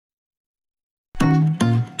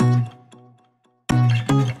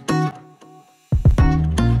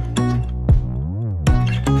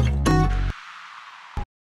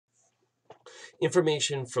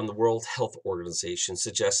Information from the World Health Organization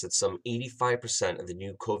suggests that some 85% of the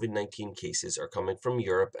new COVID-19 cases are coming from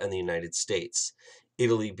Europe and the United States,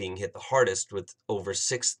 Italy being hit the hardest with over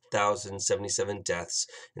 6,077 deaths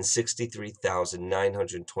and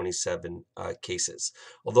 63,927 cases.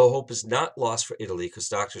 Although hope is not lost for Italy because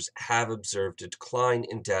doctors have observed a decline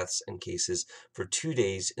in deaths and cases for 2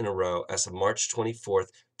 days in a row as of March 24th,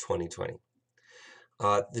 2020.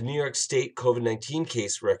 The New York State COVID-19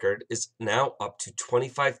 case record is now up to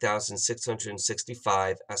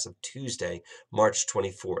 25,665 as of Tuesday, March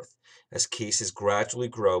 24th. As cases gradually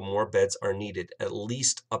grow, more beds are needed, at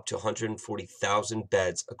least up to 140,000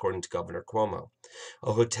 beds, according to Governor Cuomo.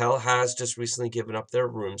 A hotel has just recently given up their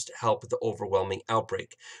rooms to help with the overwhelming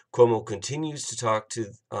outbreak. Cuomo continues to talk to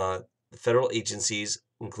the federal agencies,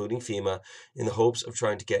 including FEMA, in the hopes of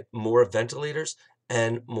trying to get more ventilators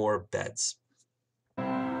and more beds.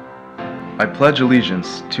 I pledge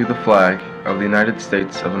allegiance to the flag of the United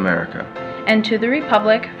States of America, and to the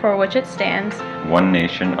republic for which it stands, one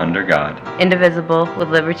nation under God, indivisible, with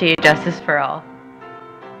liberty and justice for all.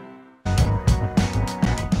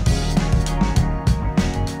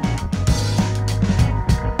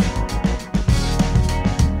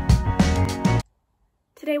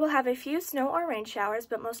 Today we'll have a few snow or rain showers,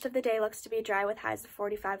 but most of the day looks to be dry with highs of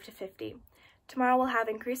 45 to 50. Tomorrow we'll have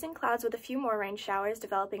increasing clouds with a few more rain showers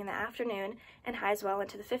developing in the afternoon and highs well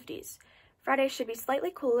into the 50s. Friday should be slightly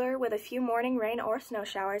cooler with a few morning rain or snow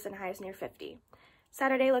showers and highs near 50.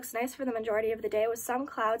 Saturday looks nice for the majority of the day with some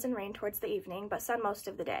clouds and rain towards the evening, but sun most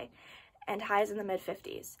of the day, and highs in the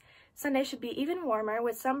mid-50s. Sunday should be even warmer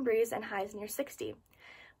with some breeze and highs near 60.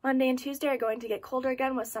 Monday and Tuesday are going to get colder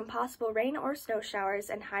again with some possible rain or snow showers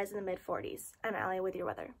and highs in the mid-40s. I'm Allie with your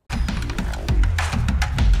weather.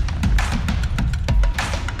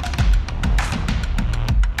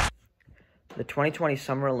 The 2020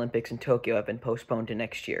 Summer Olympics in Tokyo have been postponed to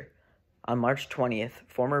next year. On March 20th,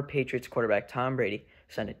 former Patriots quarterback Tom Brady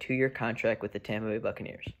signed a 2-year contract with the Tampa Bay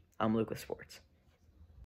Buccaneers. I'm Luke with Sports.